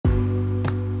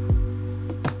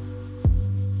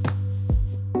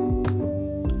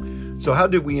So how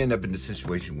did we end up in the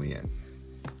situation we're in?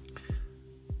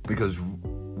 Because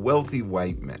wealthy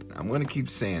white men, I'm going to keep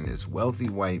saying this, wealthy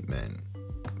white men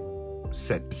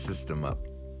set the system up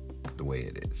the way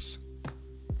it is.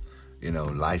 You know,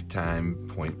 lifetime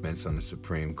appointments on the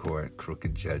Supreme Court,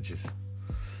 crooked judges,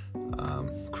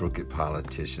 crooked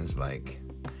politicians like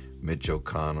Mitch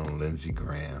McConnell, Lindsey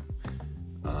Graham,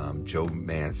 Joe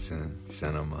Manchin,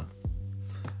 Sinema,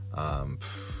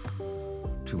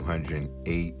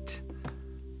 208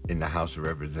 in the House of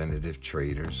Representatives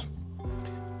traitors,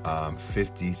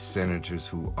 50 senators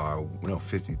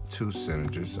 52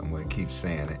 senators, I'm going to keep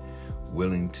saying it,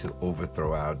 willing to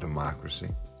overthrow our democracy.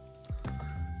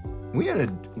 We're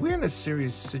in a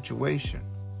serious situation.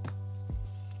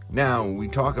 Now, we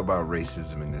talk about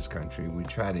racism in this country. We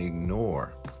try to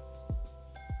ignore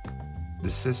the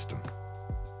system.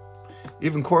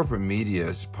 Even corporate media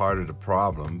is part of the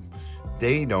problem.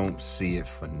 They don't see it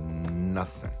for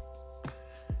nothing.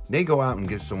 They go out and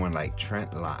get someone like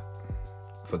Trent Lott.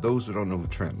 For those who don't know who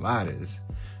Trent Lott is,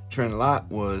 Trent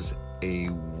Lott was a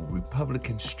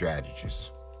Republican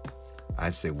strategist.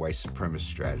 I'd say white supremacist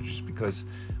strategist, because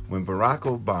when Barack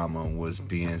Obama was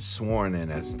being sworn in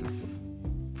as the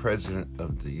President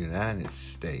of the United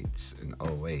States in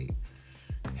 2008,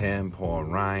 him, Paul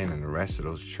Ryan, and the rest of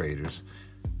those traitors,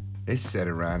 they sat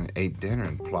around and ate dinner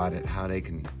and plotted how they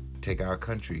can take our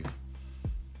country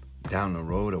down the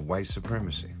road of white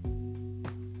supremacy.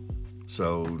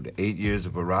 So the 8 years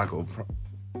of Barack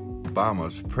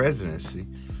Obama's presidency,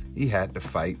 he had to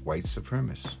fight white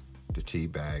supremacists, the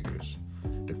teabaggers.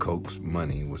 The Koch's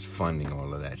money was funding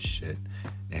all of that shit.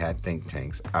 They had think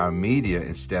tanks. Our media,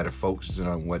 instead of focusing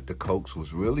on what the Kochs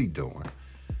was really doing,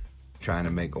 trying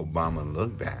to make Obama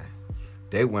look bad,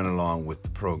 they went along with the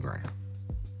program.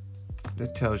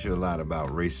 That tells you a lot about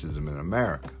racism in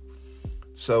America.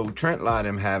 So Trent Lott,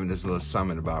 him having this little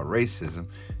summit about racism,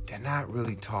 they're not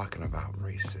really talking about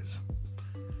racism.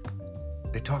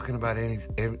 They're talking about any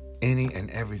and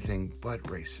everything but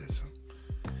racism.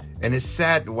 And it's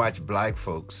sad to watch black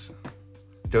folks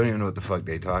don't even know what the fuck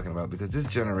they're talking about, because this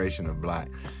generation of black,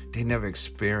 they never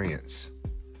experienced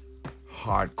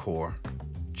hardcore,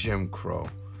 Jim Crow,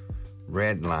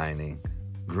 redlining,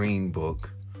 Green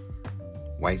Book,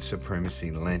 white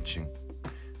supremacy, lynching,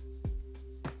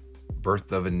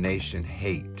 birth of a nation,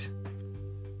 hate.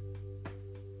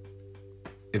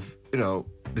 If,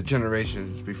 the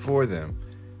generations before them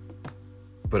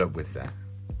put up with that.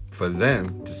 For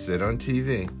them to sit on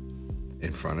TV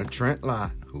in front of Trent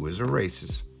Lott, who is a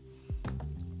racist,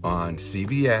 on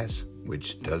CBS,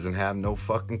 which doesn't have no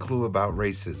fucking clue about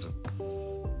racism.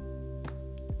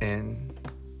 And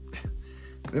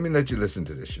let me let you listen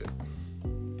to this shit.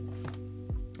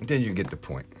 And then you get the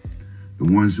point. The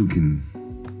ones who can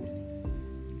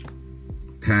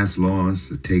pass laws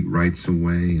to take rights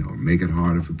away or make it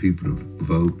harder for people to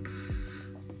vote,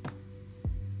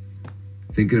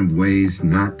 thinking of ways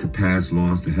not to pass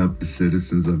laws to help the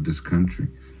citizens of this country,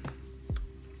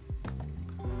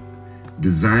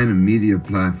 design a media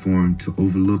platform to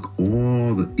overlook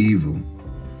all the evil,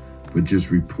 but just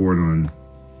report on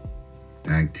the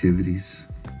activities.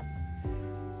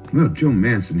 Well, Joe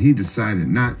Manchin, he decided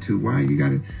not to.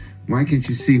 Why can't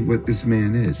you see what this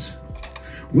man is?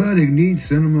 Well, they need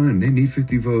Sinema and they need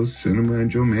 50 votes. Sinema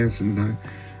and Joe Manchin.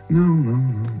 No.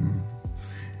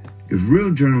 If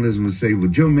real journalism would say, well,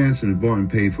 Joe Manchin is bought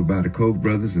and paid for by the Koch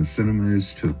brothers, and Sinema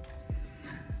is too.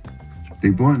 They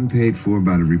bought and paid for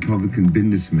by the Republican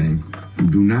businessmen who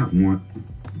do not want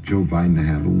Joe Biden to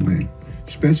have a win,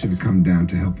 especially if it comes down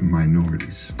to helping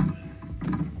minorities.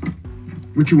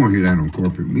 But you won't hear that on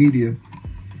corporate media,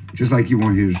 just like you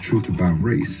won't hear the truth about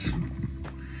race.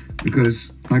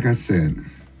 Because, like I said,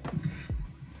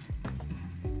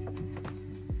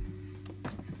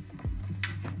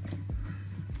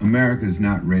 America is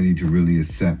not ready to really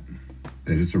accept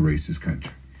that it's a racist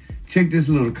country. Check this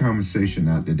little conversation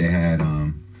out that they had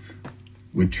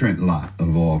with Trent Lott,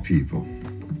 of all people.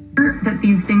 That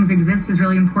these things exist is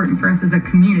really important for us as a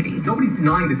community. Nobody's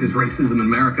denying that there's racism in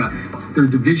America. There's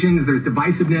divisions, there's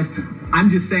divisiveness. I'm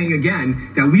just saying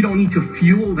again that we don't need to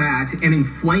fuel that and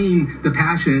inflame the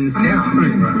passions. Has it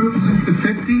improved since the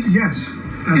 50s? Yes.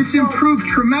 It's improved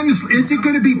tremendously. Is it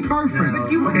going to be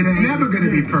perfect? It's never going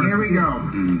to be perfect. Here we go.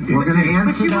 We're going to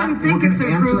answer that. We're going to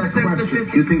answer that question.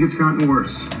 Do you think it's gotten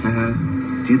worse?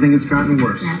 Do you think it's gotten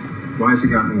worse? Yes. Why has it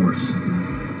gotten worse?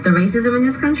 The racism in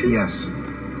this country? Yes.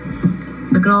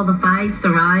 Look at all the fights, the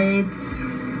riots,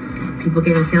 people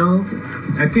getting killed.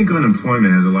 I think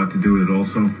unemployment has a lot to do with it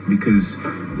also, because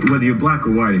whether you're black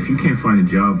or white, if you can't find a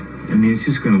job, I mean, it's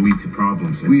just going to lead to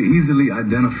problems. We easily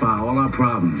identify all our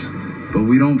problems, but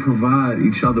we don't provide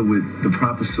each other with the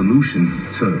proper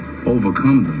solutions to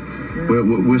overcome them.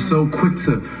 We're so quick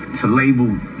to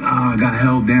label, I got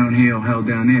held down here or held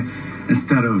down there,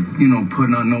 instead of,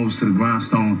 putting our nose to the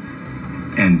grindstone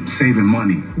and saving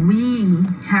money. We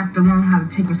have to learn how to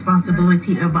take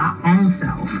responsibility of our own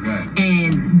self. Right.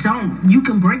 And you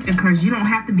can break the curse. You don't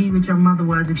have to be what your mother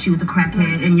was if she was a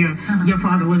crackhead and your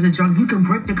father was a drunk. You can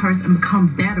break the curse and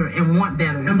become better and want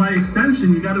better. And by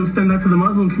extension, you got to extend that to the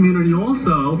Muslim community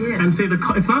also, and say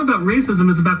it's not about racism,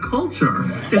 it's about culture.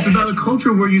 It's about a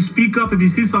culture where you speak up if you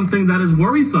see something that is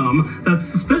worrisome, that's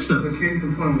suspicious. Case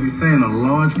in point, we're saying a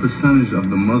large percentage of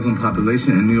the Muslim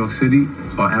population in New York City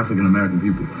are African American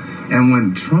people. And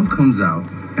when Trump comes out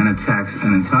and attacks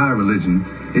an entire religion,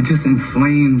 it just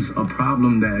inflames a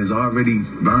problem that is already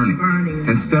burning.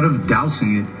 Instead of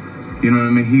dousing it,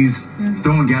 he's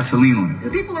throwing gasoline on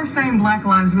it. People are saying Black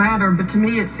Lives Matter, but to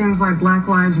me it seems like Black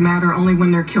Lives Matter only when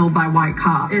they're killed by white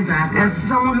cops. Exactly. As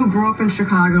someone who grew up in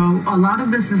Chicago, a lot of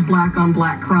this is black on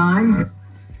black crime.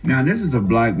 Now, this is a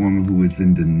black woman who is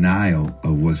in denial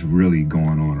of what's really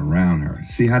going on around her.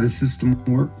 See how the system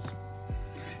works?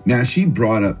 Now, she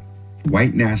brought up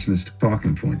white nationalist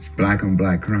talking points, black on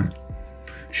black crime.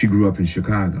 She grew up in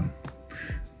Chicago.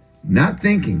 Not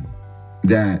thinking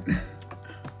that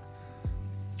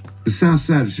the south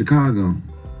side of Chicago,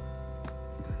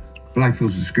 black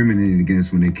folks were discriminated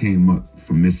against when they came up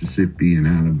from Mississippi and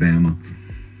Alabama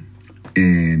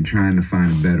and trying to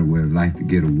find a better way of life to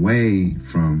get away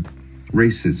from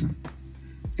racism.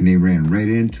 And they ran right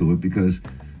into it because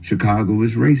Chicago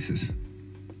is racist.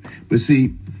 But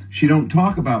see, she don't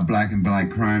talk about black and black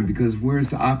crime because where's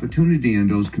the opportunity in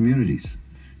those communities?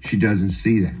 She doesn't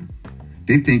see that.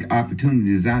 They think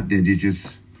opportunity is out there. They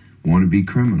just want to be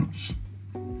criminals.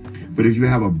 But if you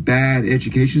have a bad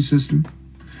education system,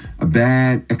 a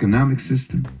bad economic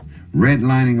system,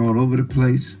 redlining all over the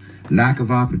place, lack of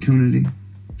opportunity,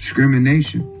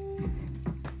 discrimination,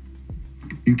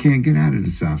 you can't get out of the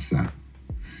South Side.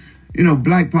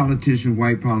 Black politicians,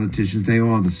 white politicians, they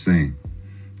all the same.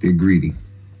 They're greedy.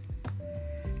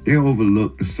 They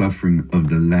overlook the suffering of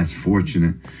the less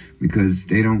fortunate because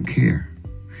they don't care.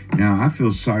 Now, I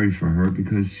feel sorry for her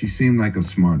because she seemed like a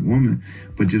smart woman,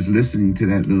 but just listening to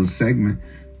that little segment,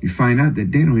 you find out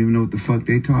that they don't even know what the fuck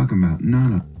they talking about.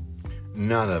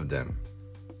 None of them.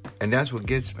 And that's what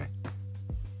gets me.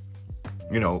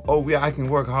 I can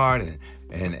work hard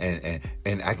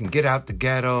and I can get out the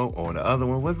ghetto, or the other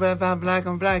one, what about black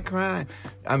on black crime?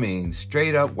 I mean,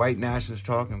 straight up white nationalist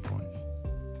talking points.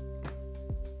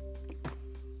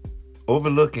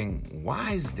 Overlooking,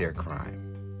 why is there crime?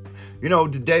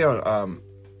 Today on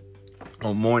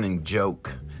Morning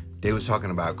Joke, they was talking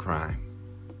about crime.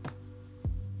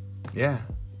 Yeah.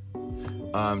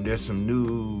 There's some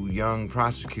new young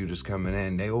prosecutors coming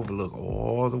in. They overlook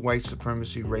all the white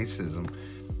supremacy, racism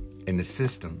in the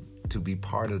system to be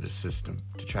part of the system,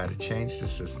 to try to change the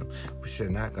system, which they're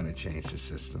not going to change the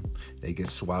system. They get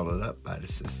swallowed up by the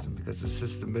system because the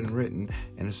system been written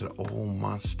and it's an old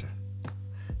monster.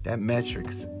 That metric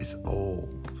is old.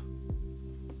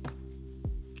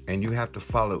 And you have to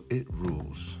follow its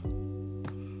rules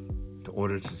in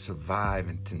order to survive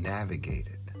and to navigate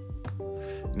it.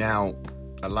 Now,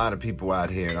 a lot of people out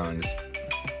here on this.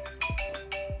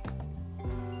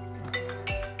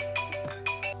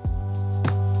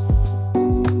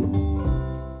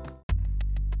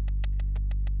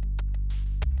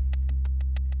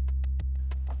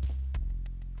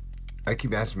 I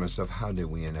keep asking myself, how did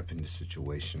we end up in this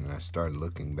situation? And I started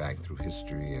looking back through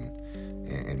history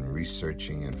and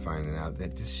researching and finding out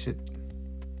that this shit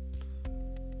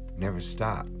never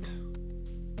stopped.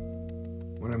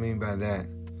 What I mean by that,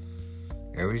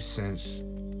 ever since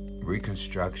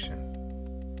Reconstruction,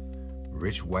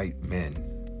 rich white men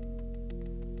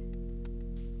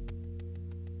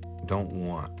don't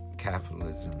want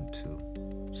capitalism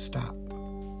to stop.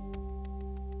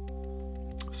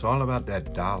 It's all about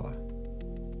that dollar.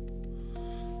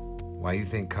 Why you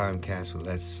think Comcast would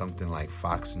let something like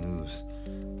Fox News,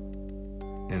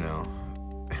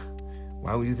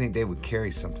 why would you think they would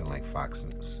carry something like Fox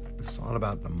News? It's all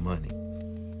about the money.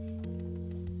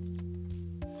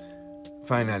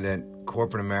 Find out that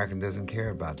corporate America doesn't care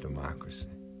about democracy.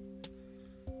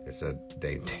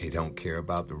 They don't care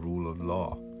about the rule of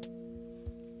law.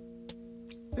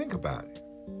 Think about it.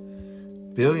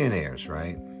 Billionaires,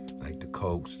 right? Like the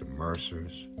Kochs, the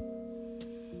Mercers.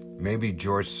 Maybe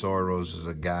George Soros is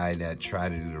a guy that tried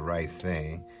to do the right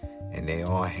thing, and they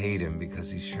all hate him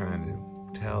because he's trying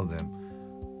to tell them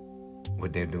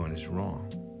what they're doing is wrong.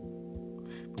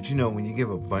 But you know, when you give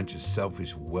a bunch of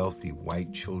selfish, wealthy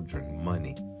white children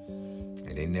money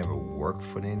and they never worked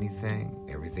for anything,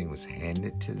 everything was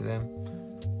handed to them,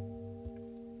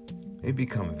 they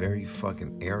become very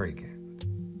fucking arrogant.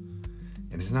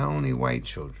 And it's not only white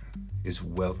children, it's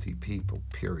wealthy people,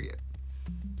 period.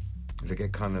 Look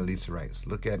at Condoleezza Rice.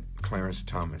 Look at Clarence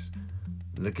Thomas.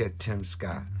 Look at Tim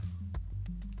Scott.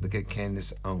 Look at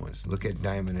Candace Owens. Look at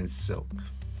Diamond and Silk.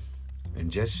 And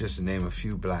just to name a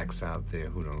few blacks out there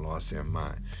who done lost their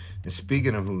mind. And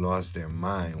speaking of who lost their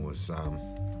mind was, I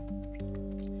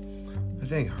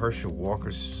think Herschel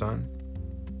Walker's son.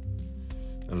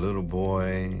 A little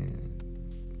boy,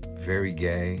 very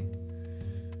gay.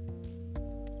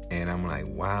 And I'm like,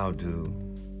 wow, dude.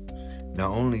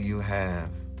 Not only you have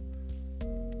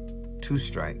 2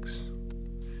 strikes,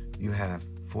 you have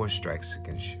 4 strikes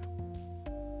against you.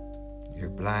 You're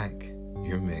black,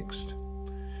 you're mixed.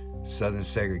 Southern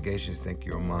segregationists think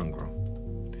you're a mongrel.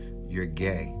 You're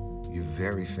gay. You're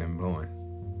very flamboyant.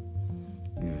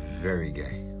 You're very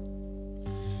gay.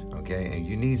 Okay? And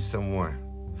you need someone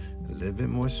a little bit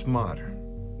more smarter,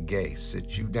 gay,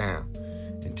 sit you down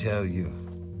and tell you,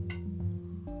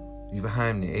 you're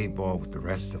behind the 8 ball with the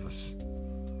rest of us.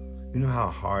 You know how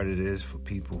hard it is for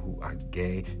people who are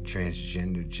gay,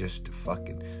 transgender, just to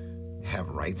fucking have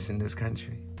rights in this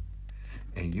country?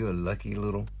 And you're a lucky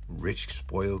little rich,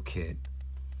 spoiled kid,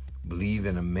 believe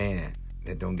in a man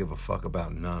that don't give a fuck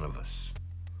about none of us.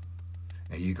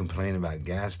 And you complain about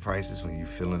gas prices when you're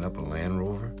filling up a Land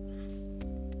Rover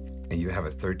and you have a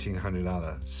 $1,300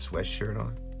 sweatshirt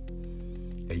on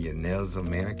and your nails are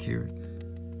manicured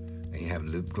and you have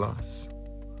lip gloss.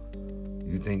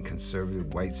 You think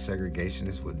conservative white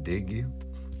segregationists will dig you?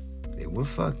 They will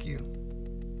fuck you,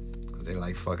 because they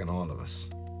like fucking all of us.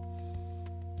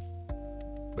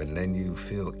 But letting you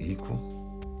feel equal?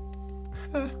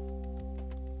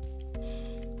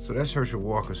 So that's Herschel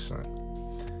Walker's son.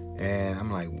 And I'm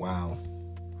like, wow.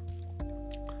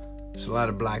 There's a lot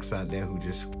of blacks out there who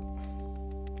just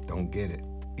don't get it.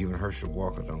 Even Herschel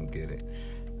Walker don't get it.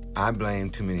 I blame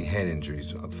too many head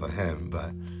injuries for him,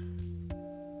 but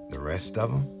the rest of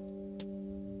them?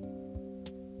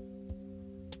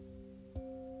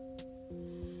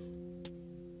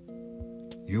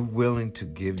 You're willing to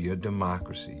give your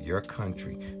democracy, your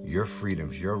country, your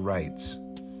freedoms, your rights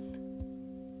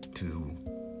to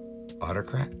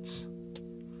autocrats?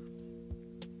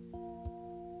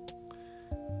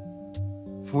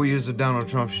 4 years of Donald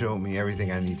Trump showed me everything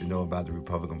I need to know about the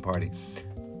Republican Party.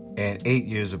 And 8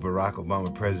 years of Barack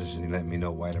Obama presidency let me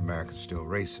know white America's still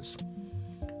racist.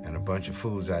 And a bunch of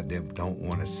fools out there don't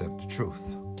want to accept the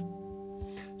truth.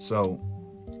 So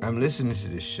I'm listening to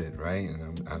this shit, right?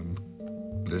 And I'm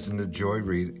listening to Joy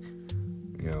Reid.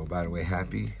 You know, by the way,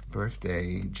 happy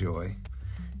birthday, Joy.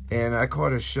 And I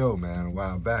caught a show, man, a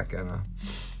while back. And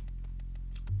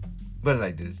but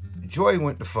like this, Joy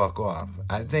went the fuck off.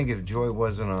 I think if Joy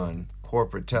wasn't on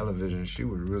corporate television, she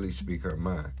would really speak her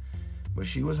mind. But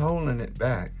she was holding it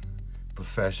back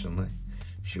professionally.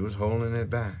 She was holding it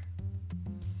back.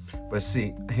 But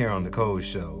see, here on the Code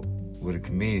Show with a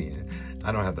comedian,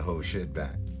 I don't have to hold shit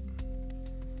back.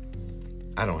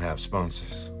 I don't have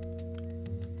sponsors.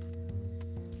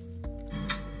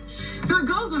 So it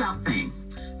goes without saying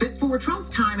that for Trump's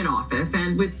time in office,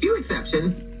 and with few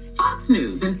exceptions, Fox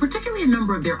News, and particularly a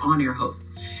number of their on-air hosts,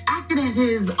 acted as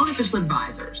his unofficial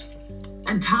advisors,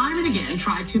 and time and again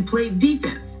tried to play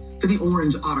defense for the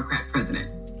orange autocrat president.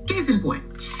 Case in point,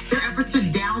 their efforts to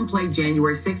downplay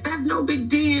January 6th as no big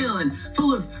deal and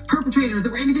full of perpetrators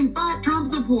that were anything but Trump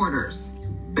supporters.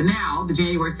 But now, the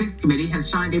January 6th committee has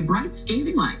shined a bright,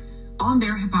 scathing light on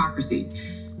their hypocrisy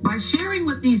by sharing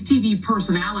what these TV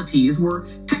personalities were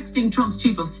texting Trump's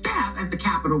chief of staff as the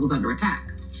Capitol was under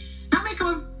attack. Now, it may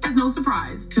come as no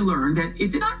surprise to learn that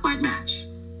it did not quite match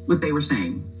what they were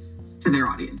saying to their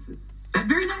audiences that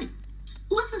very night.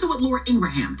 Listen to what Laura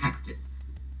Ingraham texted.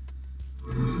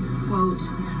 Quote,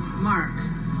 Mark,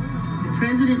 the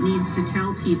president needs to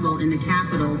tell people in the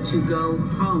Capitol to go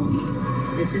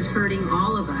home. This is hurting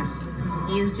all of us.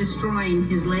 He is destroying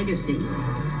his legacy,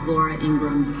 Laura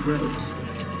Ingraham wrote.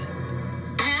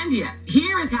 And yet,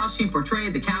 here is how she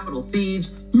portrayed the Capitol siege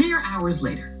mere hours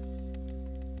later.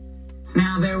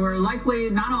 Now, there were likely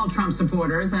not all Trump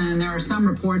supporters, and there are some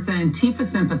reports that Antifa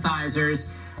sympathizers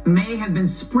may have been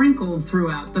sprinkled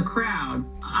throughout the crowd.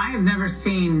 I have never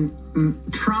seen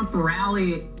Trump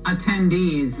rally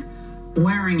attendees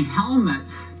wearing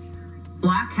helmets,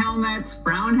 black helmets,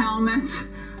 brown helmets,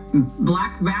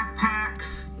 black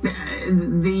backpacks,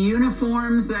 the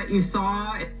uniforms that you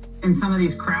saw in some of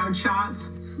these crowd shots.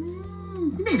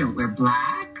 They don't wear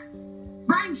black.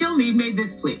 Brian Kilmeade made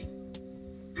this plea.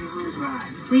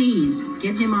 Please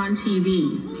get him on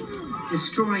TV,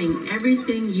 destroying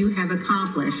everything you have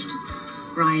accomplished,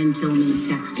 Brian Kilmeade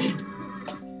texted.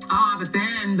 But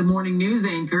then the morning news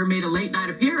anchor made a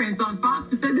late-night appearance on Fox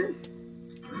to say this.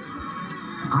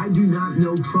 I do not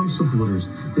know Trump supporters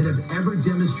that have ever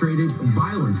demonstrated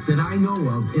violence that I know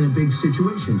of in a big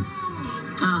situation.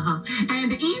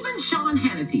 And even Sean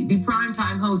Hannity, the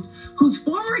primetime host, whose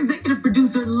former executive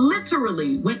producer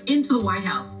literally went into the White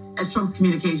House as Trump's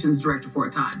communications director for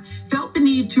a time, felt the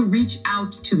need to reach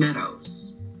out to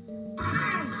Meadows.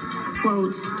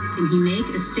 Quote, can he make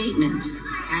a statement?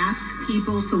 Ask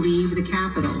people to leave the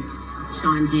Capitol,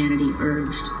 Sean Hannity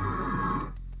urged.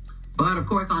 But of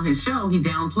course, on his show, he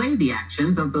downplayed the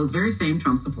actions of those very same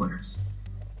Trump supporters.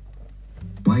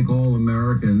 Like all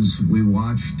Americans, we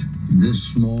watched this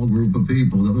small group of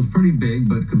people that was pretty big,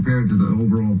 but compared to the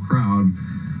overall crowd,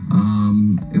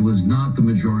 it was not the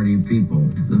majority of people.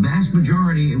 The vast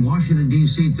majority in Washington,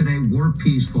 D.C. today were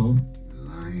peaceful.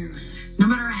 No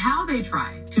matter how they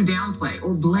try to downplay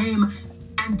or blame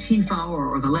Antifa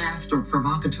or the left or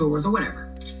provocateurs or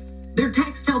whatever, their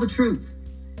texts tell the truth.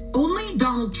 Only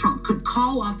Donald Trump could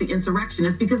call off the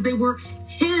insurrectionists because they were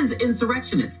his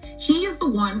insurrectionists. He is the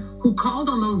one who called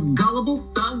on those gullible,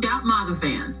 thugged-out MAGA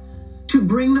fans to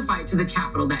bring the fight to the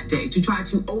Capitol that day to try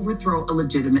to overthrow a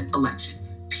legitimate election,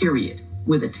 period,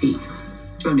 with a T.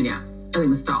 Join me now, Elie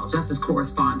Mystal, justice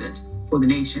correspondent for The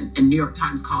Nation and New York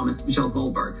Times columnist Joe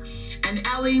Goldberg. And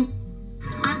Elie,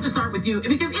 I have to start with you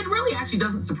because it really actually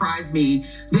doesn't surprise me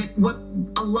that what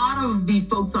a lot of the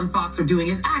folks on Fox are doing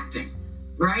is acting.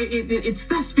 Right? It's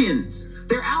thespians.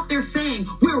 They're out there saying,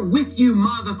 we're with you,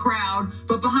 MAGA crowd.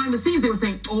 But behind the scenes, they were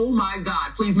saying, oh my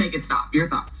God, please make it stop. Your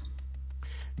thoughts?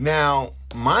 Now,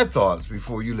 my thoughts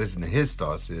before you listen to his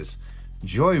thoughts is,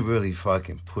 Joy really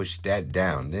fucking pushed that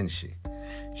down, didn't she?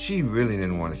 She really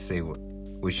didn't want to say what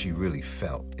she really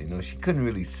felt. You know, she couldn't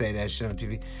really say that shit on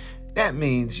TV. That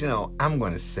means, you know, I'm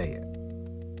going to say it.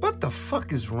 What the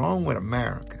fuck is wrong with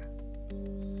America?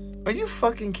 Are you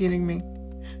fucking kidding me?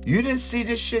 You didn't see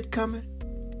this shit coming?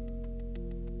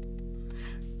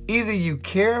 Either you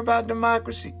care about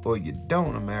democracy or you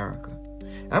don't, America.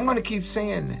 I'm going to keep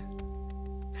saying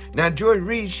that. Now, Joy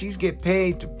Reid, she's get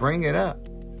paid to bring it up.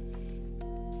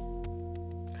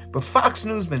 But Fox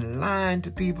News been lying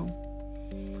to people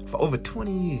for over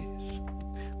 20 years.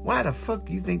 Why the fuck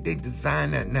do you think they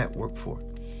designed that network for?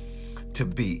 To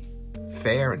be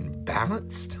fair and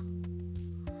balanced?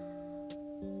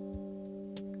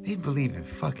 They believe in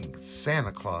fucking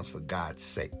Santa Claus, for God's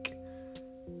sake.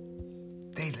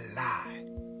 They lie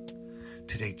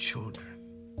to their children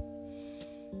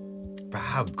about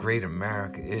how great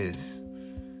America is.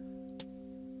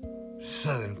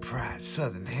 Southern pride,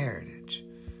 Southern heritage.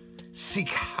 Sikh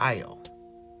Heil.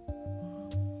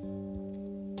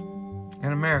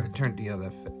 And America turned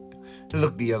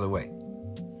looked the other way.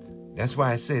 That's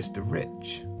why I say it's the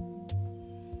rich.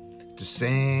 The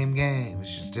same game,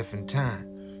 it's just different time.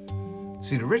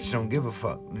 See, the rich don't give a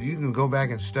fuck. You can go back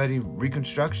and study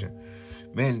Reconstruction.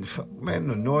 Man,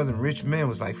 the northern rich men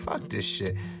was like, fuck this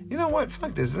shit. You know what?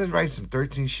 Fuck this. Let's write some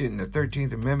 13 shit in the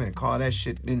 13th Amendment and call that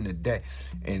shit in the day.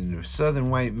 And the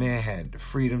southern white man had the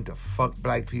freedom to fuck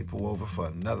black people over for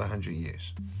another 100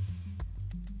 years.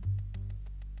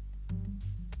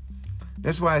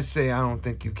 That's why I say I don't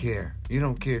think you care. You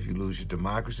don't care if you lose your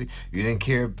democracy. You didn't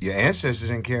care. Your ancestors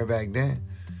didn't care back then.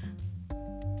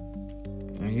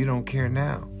 And you don't care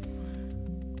now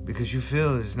because you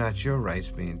feel it's not your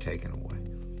rights being taken away.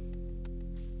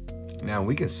 Now,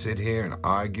 we can sit here and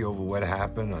argue over what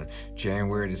happened on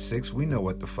January the 6th. We know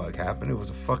what the fuck happened. It was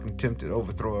a fucking attempted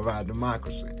overthrow of our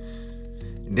democracy.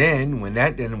 And then, when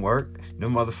that didn't work, the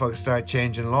motherfuckers started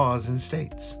changing laws in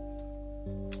states.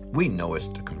 We know it's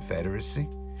the Confederacy.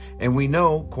 And we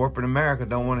know corporate America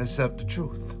don't want to accept the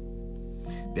truth.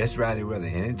 That's why they'd rather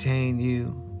entertain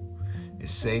you and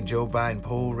say Joe Biden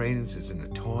poll ratings is in the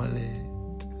toilet.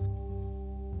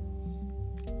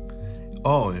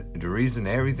 Oh, the reason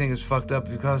everything is fucked up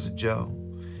is because of Joe.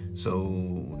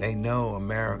 So they know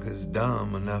America's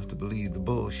dumb enough to believe the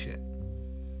bullshit.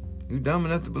 You dumb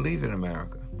enough to believe in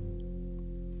America.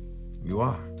 You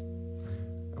are.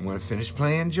 I'm going to finish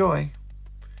playing Joy.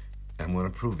 I'm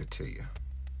going to prove it to you.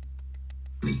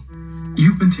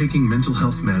 You've been taking mental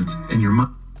health meds and your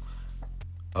mind.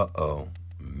 Uh-oh.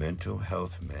 Mental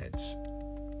health meds.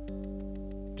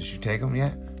 Did you take them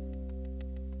yet?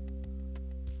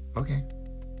 Okay.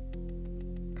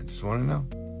 I just want to know.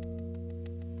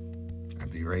 I'll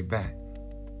be right back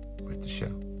with the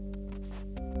show.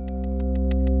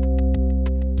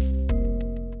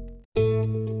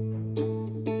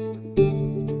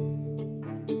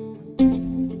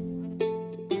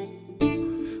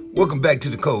 back to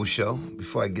the Cole Show.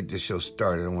 Before I get this show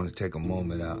started, I want to take a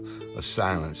moment out of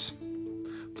silence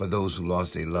for those who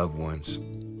lost their loved ones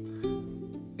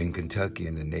in Kentucky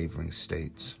and the neighboring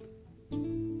states.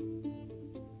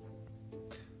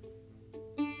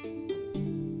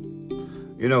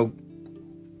 You know,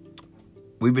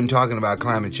 we've been talking about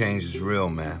climate change is real,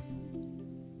 man.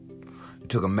 It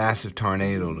took a massive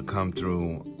tornado to come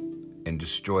through and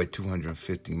destroy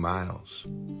 250 miles.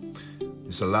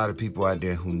 There's a lot of people out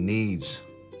there who needs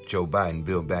Joe Biden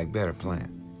Build Back Better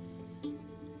plan.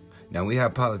 Now, we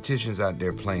have politicians out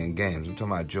there playing games. I'm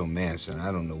talking about Joe Manchin.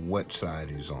 I don't know what side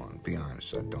he's on. To be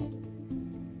honest, I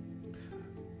don't.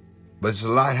 But there's a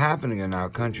lot happening in our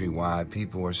country why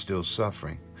people are still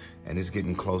suffering, and it's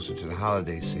getting closer to the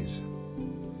holiday season.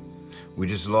 We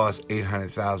just lost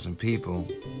 800,000 people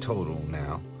total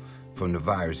now from the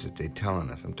virus that they're telling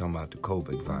us. I'm talking about the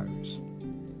COVID virus.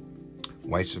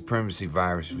 White supremacy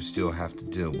virus we still have to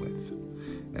deal with.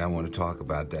 And I want to talk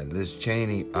about that. Liz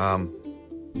Cheney,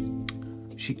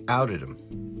 she outed him.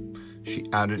 She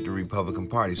outed the Republican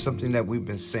Party, something that we've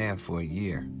been saying for a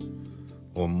year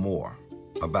or more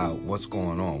about what's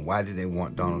going on. Why did they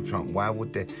want Donald Trump? Why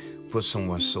would they put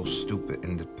someone so stupid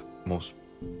in the most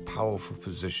powerful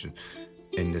position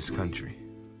in this country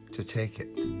to take it?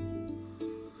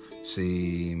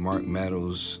 See, Mark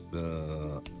Meadows,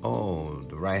 the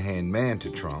right-hand man to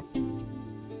Trump,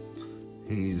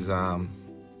 he's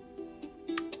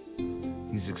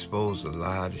exposed a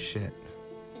lot of shit.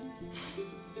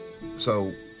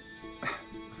 So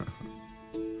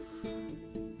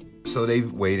they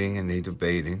waiting and they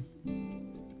debating.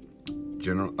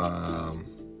 General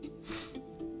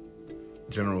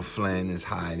Flynn is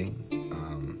hiding.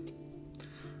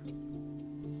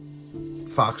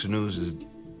 Fox News is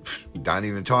not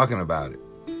even talking about it.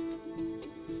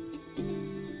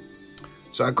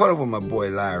 So I caught up with my boy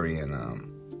Larry, and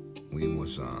we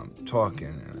was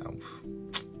talking,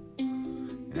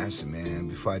 and I said, man,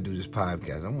 before I do this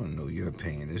podcast, I want to know your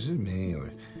opinion. Is it me,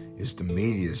 or is the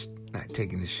media not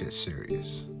taking this shit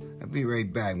serious? I'll be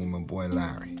right back with my boy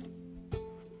Larry.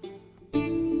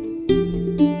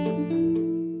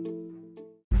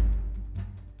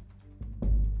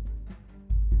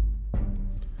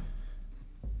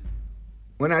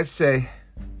 When I say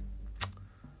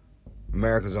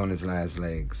America's on its last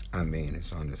legs, I mean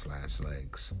it's on its last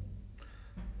legs.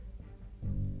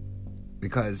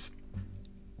 Because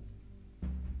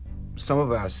some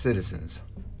of our citizens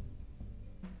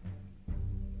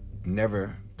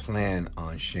never plan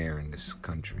on sharing this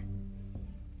country.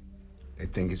 They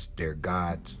think it's their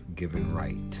God-given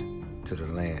right to the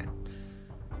land.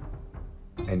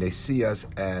 And they see us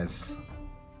as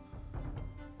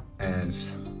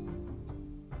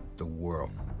the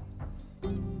world.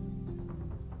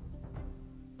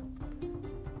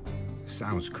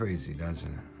 Sounds crazy,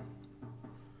 doesn't it?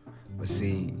 But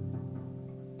see,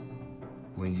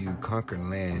 when you conquer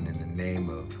land in the name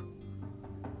of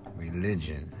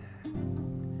religion,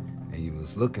 and you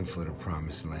was looking for the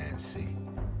promised land, see,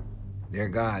 their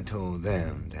God told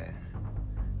them that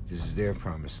this is their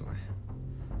promised land.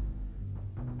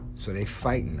 So they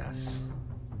fighting us.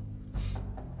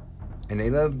 And they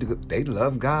love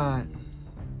God.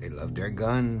 They love their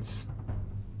guns.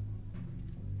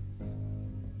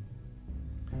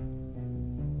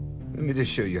 Let me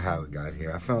just show you how it got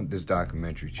here. I found this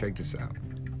documentary. Check this out.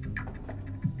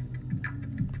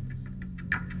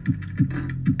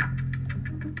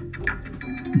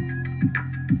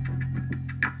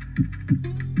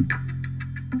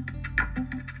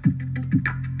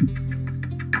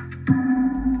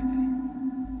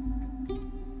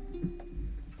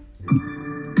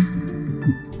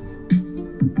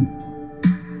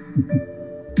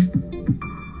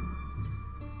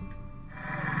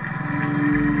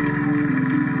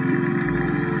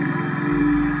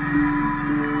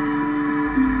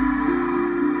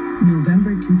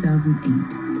 November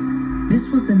 2008. This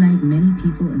was the night many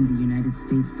people in the United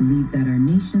States believed that our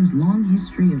nation's long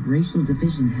history of racial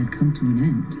division had come to an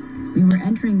end. We were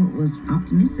entering what was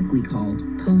optimistically called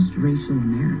post-racial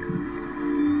America.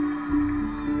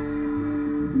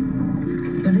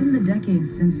 But in the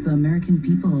decades since the American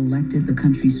people elected the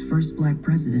country's first black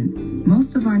president,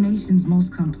 most of our nation's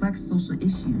most complex social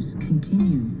issues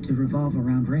continue to revolve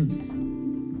around race.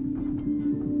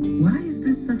 Why is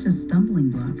this such a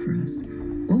stumbling block for us?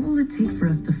 What will it take for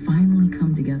us to finally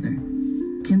come together?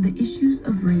 Can the issues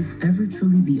of race ever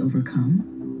truly be overcome?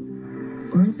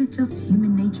 Or is it just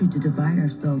human nature to divide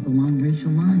ourselves along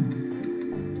racial lines?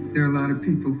 There are a lot of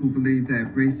people who believe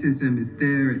that racism is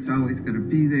there, it's always going to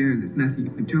be there, there's nothing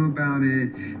you can do about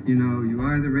it, you know, you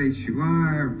are the race you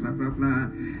are, blah, blah, blah.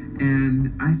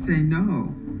 And I say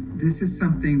no. This is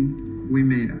something we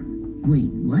made up. Wait,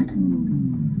 what?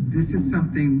 This is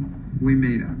something we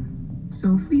made up.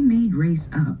 So if we made race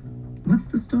up, what's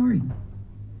the story?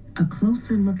 A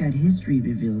closer look at history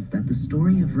reveals that the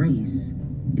story of race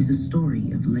is a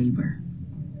story of labor.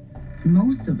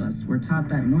 Most of us were taught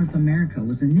that North America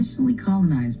was initially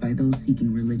colonized by those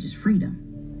seeking religious freedom.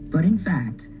 But in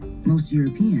fact, most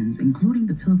Europeans, including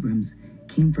the Pilgrims,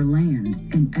 came for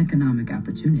land and economic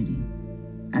opportunity.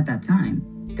 At that time,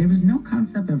 there was no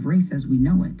concept of race as we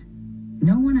know it.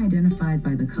 No one identified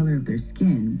by the color of their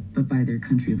skin, but by their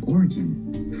country of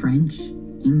origin: French,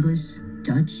 English,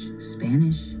 Dutch,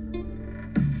 Spanish.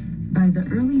 By the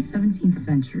early 17th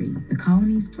century, the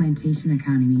colony's plantation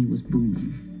economy was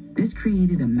booming. This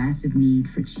created a massive need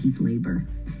for cheap labor,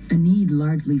 a need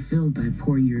largely filled by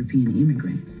poor European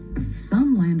immigrants.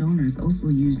 Some landowners also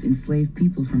used enslaved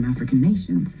people from African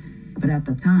nations, but at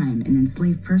the time, an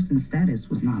enslaved person's status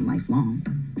was not lifelong.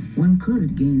 One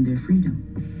could gain their freedom.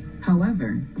 However,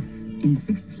 in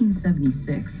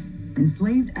 1676,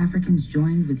 enslaved Africans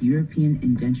joined with European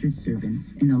indentured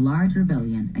servants in a large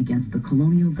rebellion against the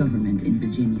colonial government in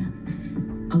Virginia.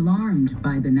 Alarmed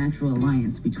by the natural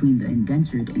alliance between the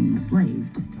indentured and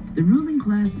enslaved, the ruling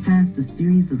class passed a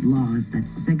series of laws that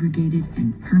segregated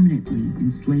and permanently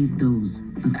enslaved those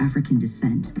of African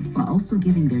descent, while also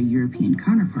giving their European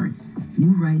counterparts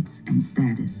new rights and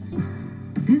status.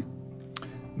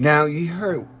 Now, you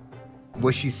heard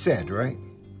what she said, right?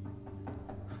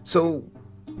 So,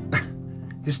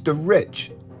 it's the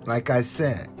rich, like I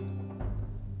said.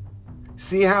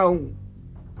 See how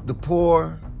the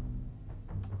poor,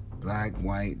 black,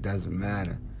 white, doesn't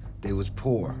matter. They was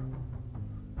poor.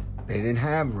 They didn't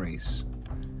have race.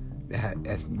 They had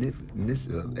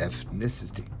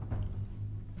ethnicity,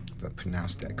 if I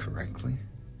pronounced that correctly.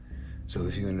 So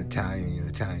if you're an Italian, you're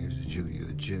an Italian. If you're a Jew, you're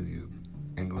a Jew. You're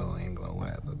Anglo,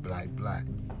 whatever, black.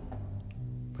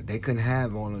 But they couldn't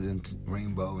have all of them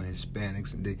rainbow and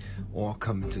Hispanics and they all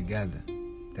coming together.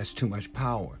 That's too much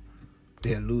power.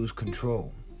 They'll lose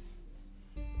control.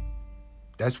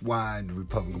 That's why the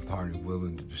Republican Party is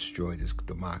willing to destroy this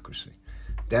democracy.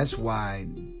 That's why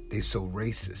they're so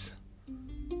racist.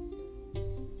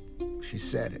 She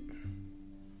said it.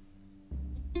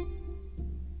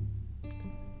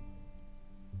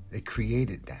 They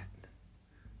created that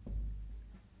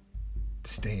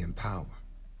to stay in power.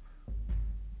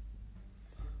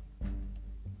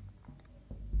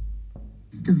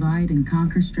 This divide and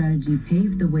conquer strategy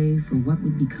paved the way for what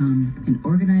would become an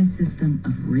organized system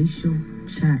of racial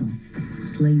chattel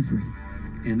slavery.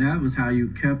 And that was how you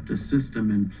kept a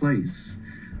system in place,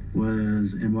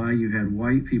 and why you had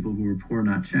white people who were poor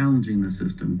not challenging the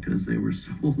system because they were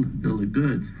sold a bill of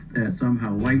goods that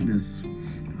somehow whiteness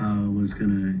was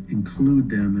going to include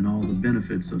them in all the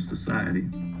benefits of society.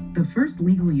 The first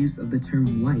legal use of the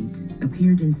term white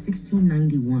appeared in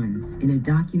 1691 in a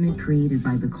document created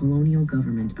by the colonial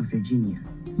government of Virginia,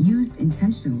 used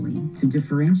intentionally to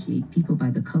differentiate people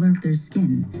by the color of their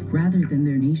skin rather than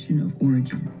their nation of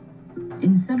origin.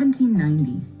 In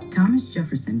 1790, Thomas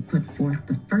Jefferson put forth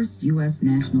the first U.S.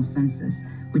 national census,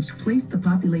 which placed the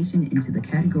population into the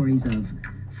categories of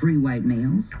free white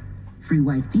males, free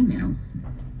white females,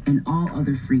 and all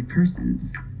other free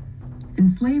persons.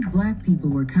 Enslaved black people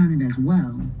were counted as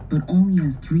well, but only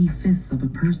as 3/5 of a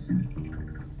person.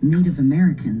 Native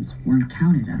Americans weren't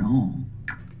counted at all.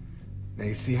 Now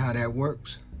you see how that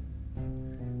works?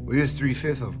 We was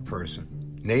 3/5 of a person.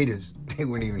 Natives, they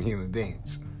weren't even human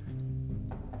beings.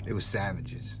 They were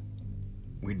savages.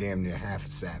 We damn near half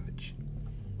a savage.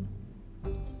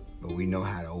 But we know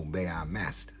how to obey our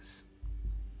masters.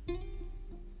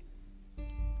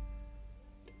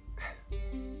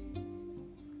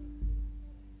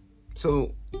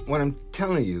 So, what I'm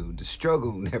telling you, the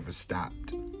struggle never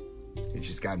stopped. It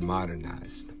just got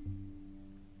modernized.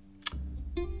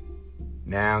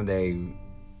 Now they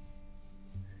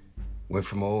went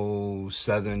from old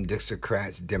Southern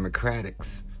Democrats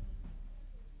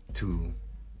to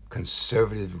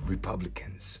conservative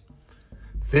Republicans,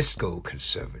 fiscal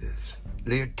conservatives,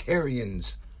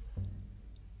 libertarians,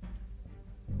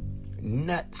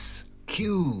 nuts,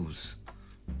 Qs.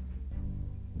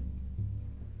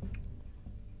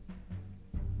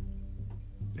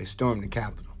 They stormed the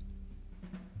Capitol.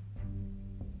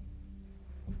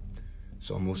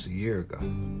 It's almost a year ago.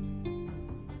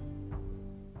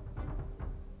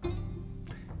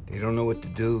 They don't know what to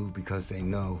do because they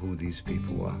know who these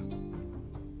people are.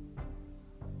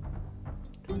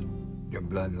 Their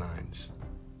bloodlines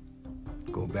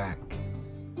go back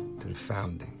to the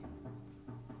founding.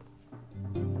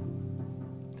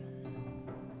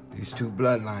 These two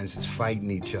bloodlines is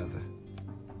fighting each other.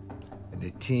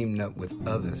 They teamed up with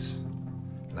others,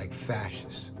 like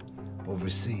fascists,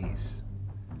 overseas.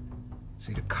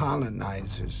 See, the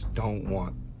colonizers don't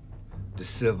want the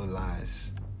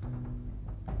civilized,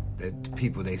 the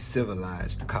people they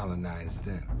civilized to colonize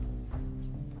them.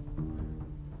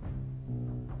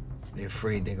 They're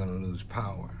afraid they're gonna lose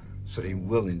power, so they're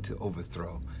willing to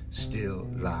overthrow, steal,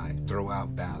 lie, throw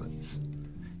out ballots,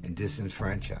 and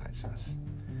disenfranchise us.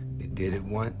 They did it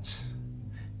once,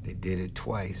 they did it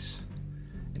twice,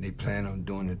 and they plan on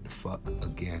doing it the fuck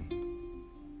again.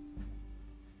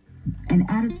 And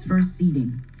at its first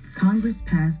sitting, Congress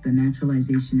passed the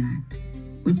Naturalization Act,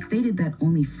 which stated that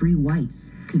only free whites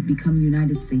could become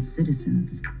United States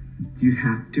citizens. You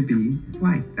have to be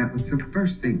white. That was the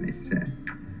first thing they said.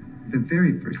 The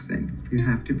very first thing. You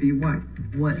have to be white.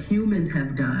 What humans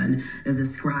have done is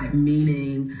ascribe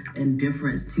meaning and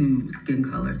difference to skin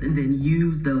colors and then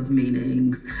use those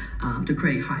meanings to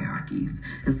create hierarchies.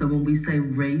 And so when we say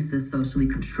race is socially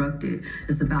constructed,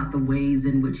 it's about the ways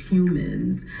in which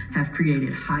humans have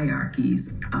created hierarchies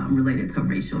related to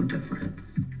racial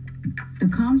difference. The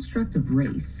construct of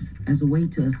race as a way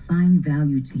to assign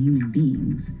value to human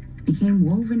beings became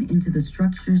woven into the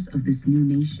structures of this new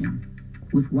nation,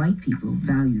 with white people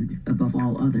valued above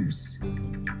all others.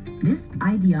 This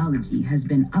ideology has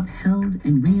been upheld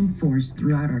and reinforced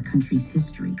throughout our country's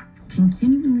history,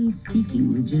 continually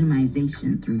seeking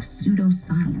legitimization through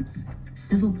pseudoscience,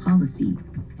 civil policy,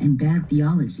 and bad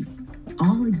theology,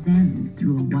 all examined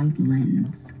through a white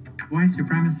lens. White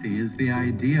supremacy is the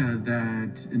idea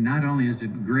that not only is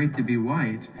it great to be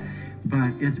white,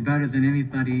 but it's better than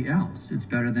anybody else. It's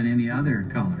better than any other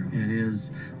color. It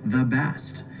is the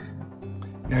best.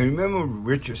 Now, remember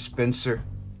Richard Spencer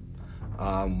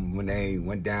when they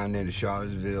went down there to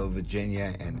Charlottesville,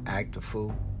 Virginia, and act a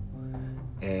fool?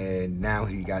 And now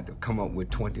he got to come up with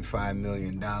 $25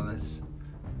 million.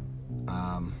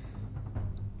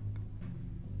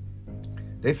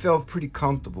 They felt pretty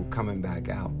comfortable coming back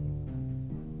out.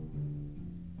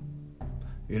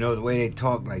 You know, the way they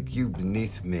talk like you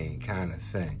beneath me kind of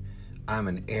thing. I'm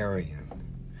an Aryan.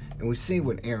 And we see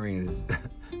what Aryans,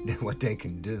 what they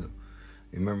can do.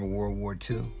 Remember World War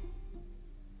II?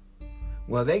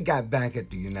 Well, they got back at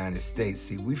the United States.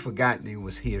 See, we forgot they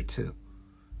was here too.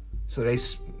 So they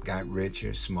got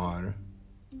richer, smarter,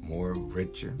 more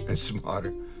richer and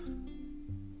smarter.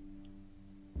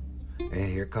 And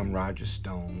here come Roger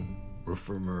Stone,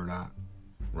 Rupert Murdoch,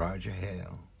 Roger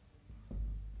Hale.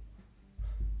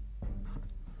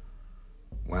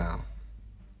 Wow.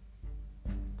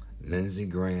 Lindsey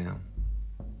Graham,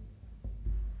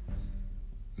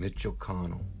 Mitch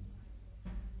O'Connell.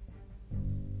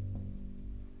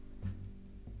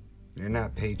 They're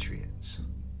not patriots.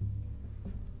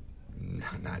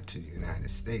 Not to the United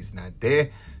States. Not their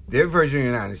version of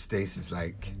the United States is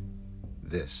like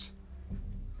this.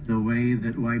 The way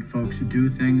that white folks do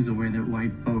things, the way that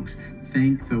white folks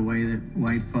think, the way that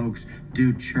white folks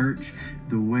do church,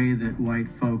 the way that white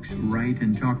folks write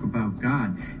and talk about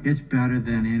God, it's better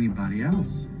than anybody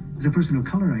else. As a person of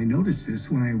color, I notice this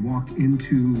when I walk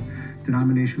into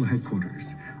denominational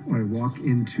headquarters or I walk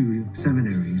into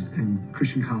seminaries and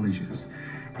Christian colleges.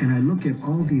 And I look at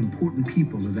all the important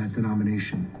people of that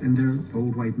denomination, and they're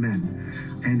old white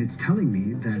men. And it's telling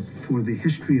me that for the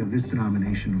history of this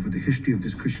denomination, or for the history of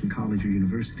this Christian college or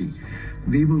university,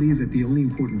 they believe that the only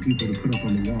important people to put up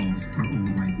on the walls are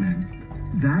old white men.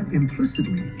 That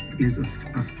implicitly is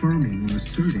affirming or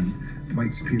asserting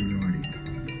white superiority.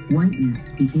 Whiteness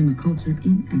became a culture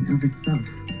in and of itself,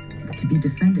 to be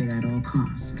defended at all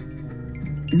cost.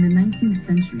 In the 19th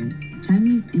century,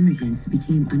 Chinese immigrants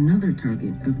became another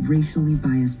target of racially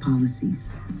biased policies.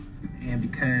 And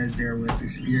because there was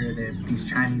this fear that these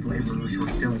Chinese laborers were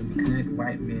stealing good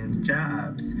white men's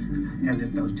jobs, as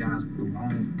if those jobs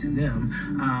belonged to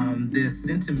them, this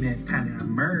sentiment kind of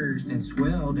emerged and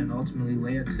swelled and ultimately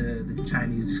led to the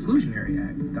Chinese Exclusionary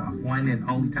Act, the one and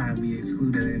only time we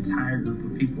excluded an entire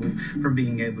group of people from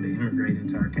being able to immigrate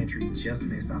into our country just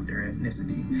based off their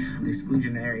ethnicity. The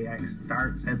Exclusionary Act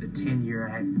starts as a 10-year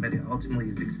act, but it ultimately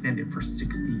is extended for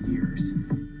 60 years.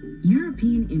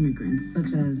 European immigrants,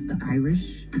 such as the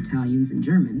Irish, Italians, and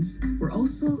Germans, were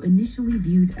also initially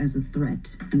viewed as a threat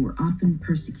and were often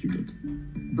persecuted.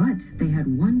 But they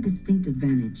had one distinct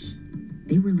advantage.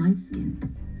 They were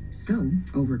light-skinned. So,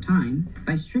 over time,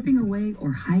 by stripping away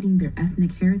or hiding their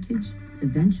ethnic heritage,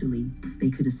 eventually they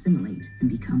could assimilate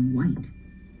and become white.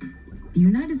 The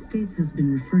United States has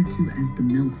been referred to as the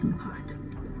melting pot,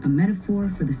 a metaphor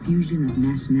for the fusion of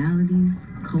nationalities,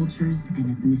 cultures,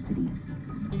 and ethnicities.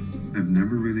 I've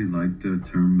never really liked the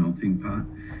term melting pot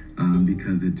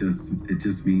because it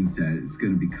just means that it's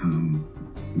going to become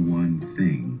one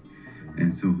thing.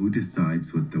 And so who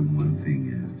decides what the one thing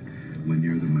is? When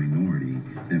you're the minority,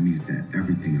 that means that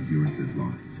everything of yours is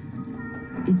lost.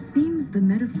 It seems the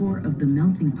metaphor of the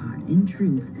melting pot, in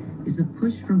truth, is a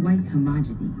push for white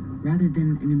homogeny rather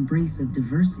than an embrace of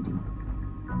diversity.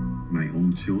 My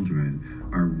own children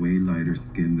are way lighter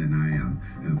skinned than I am.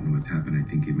 And what's happened, I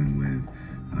think, even with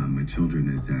my children,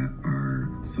 is that our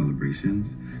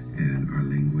celebrations and our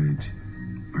language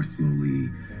are slowly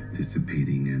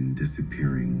dissipating and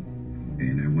disappearing.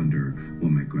 And I wonder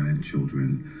what my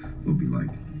grandchildren will be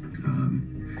like.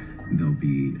 They'll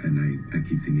be, and I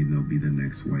keep thinking they'll be the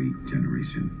next white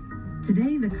generation.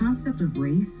 Today, the concept of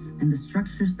race and the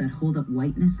structures that hold up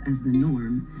whiteness as the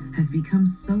norm have become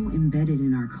so embedded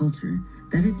in our culture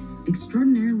that it's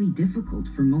extraordinarily difficult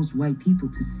for most white people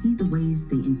to see the ways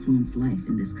they influence life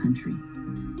in this country.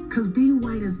 Because being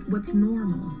white is what's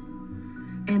normal,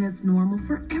 and it's normal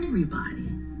for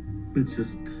everybody. It's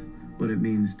just what it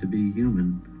means to be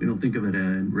human. We don't think of it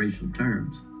in racial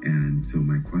terms. And so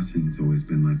my question's always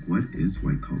been like, what is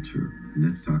white culture?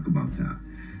 Let's talk about that.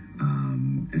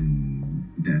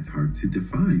 And that's hard to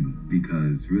define,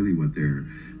 because really what they're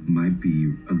might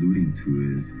be alluding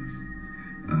to is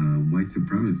white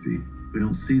supremacy. We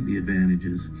don't see the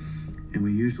advantages, and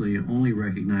we usually only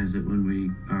recognize it when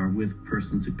we are with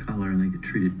persons of color and they get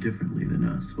treated differently than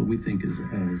us. What we think is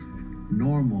as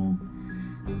normal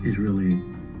is really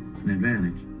an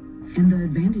advantage. And the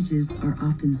advantages are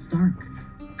often stark.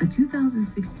 A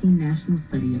 2016 national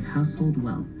study of household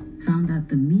wealth found that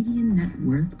the median net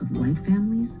worth of white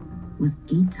families was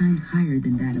 8 times higher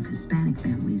than that of Hispanic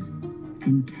families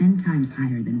and 10 times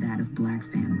higher than that of black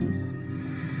families.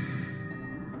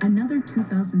 Another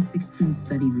 2016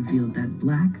 study revealed that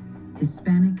black,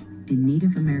 Hispanic, and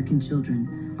Native American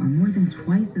children are more than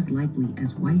twice as likely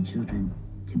as white children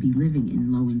to be living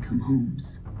in low-income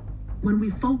homes. When we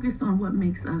focus on what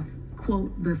makes us,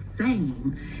 quote, the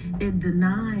same, it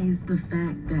denies the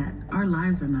fact that our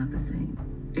lives are not the same.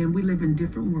 And we live in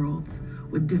different worlds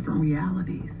with different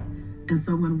realities. And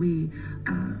so when we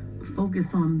focus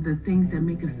on the things that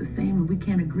make us the same and we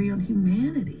can't agree on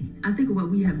humanity. I think what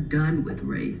we have done with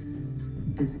race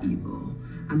is evil.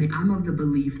 I mean, I'm of the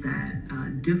belief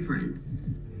that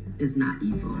difference is not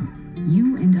evil.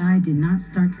 You and I did not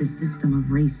start this system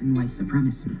of race and white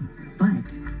supremacy.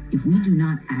 But if we do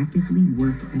not actively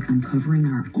work at uncovering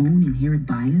our own inherent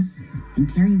bias and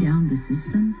tearing down the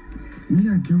system, we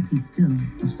are guilty still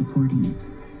of supporting it.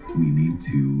 We need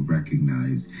to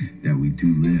recognize that we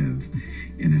do live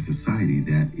in a society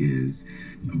that is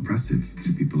oppressive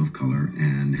to people of color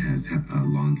and has a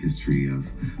long history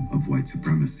of white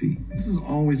supremacy. This has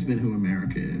always been who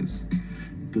America is.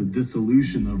 The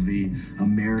dissolution of the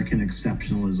American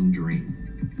exceptionalism dream.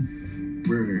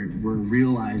 We're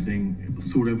realizing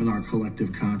sort of in our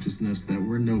collective consciousness that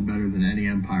we're no better than any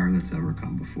empire that's ever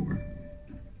come before.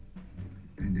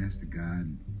 And that's the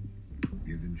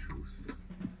God-given truth.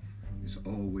 It's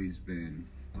always been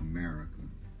America,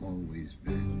 always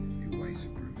been a white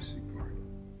supremacy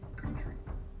country.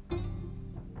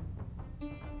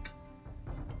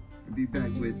 I'll be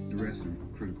back with the rest of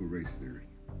critical race theory.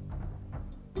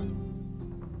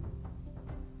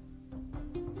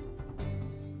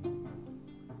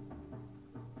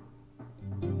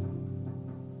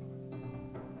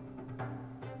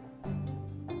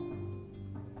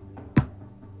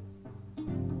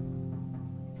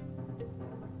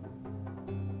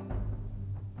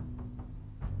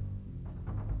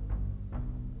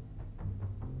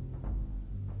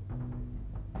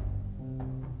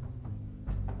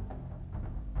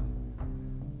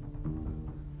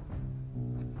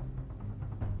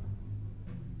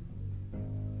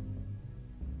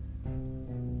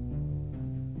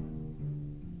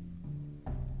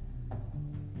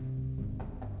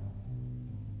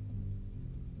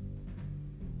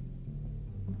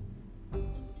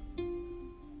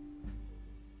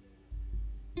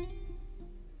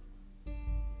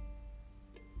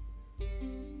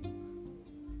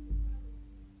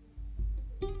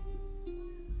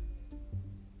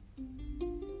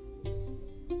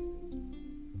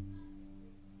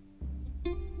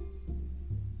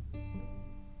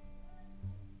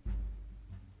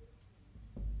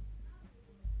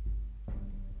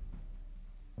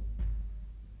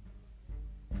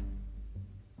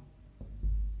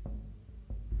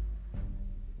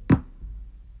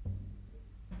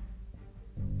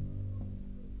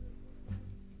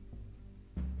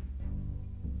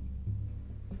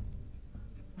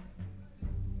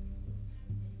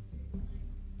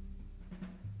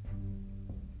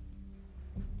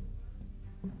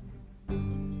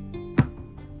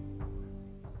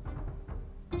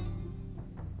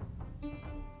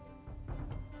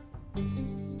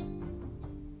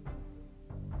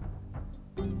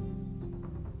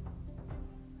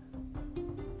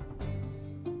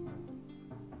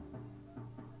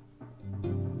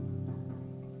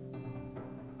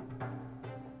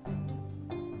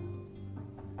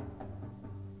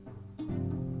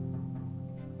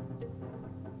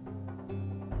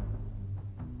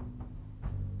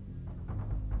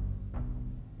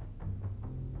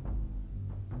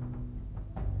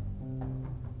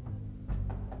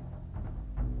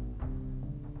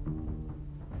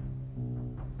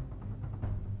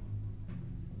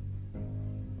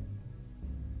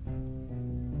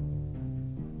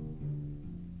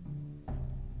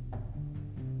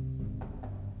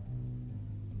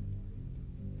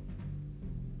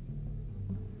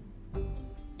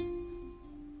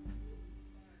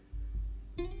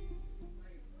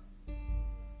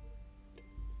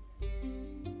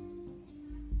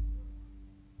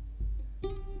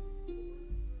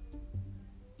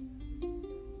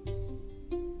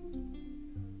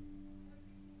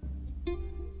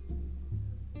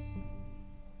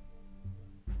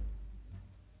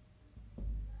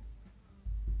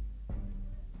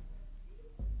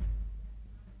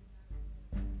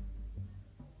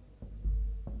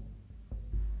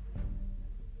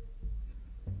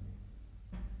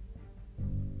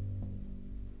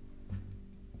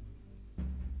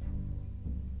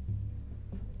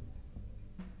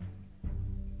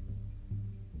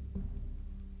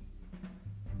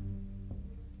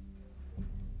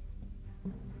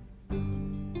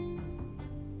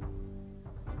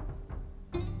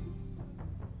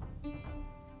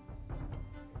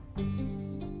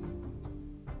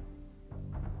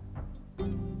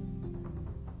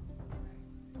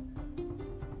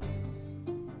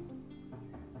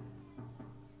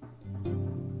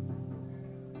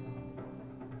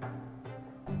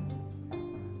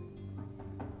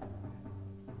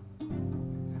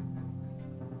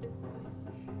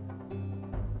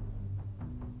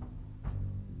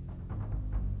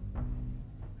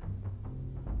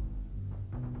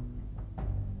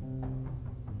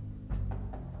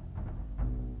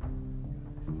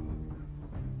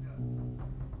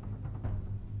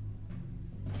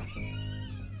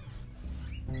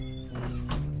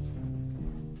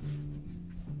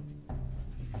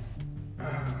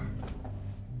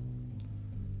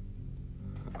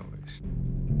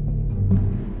 next.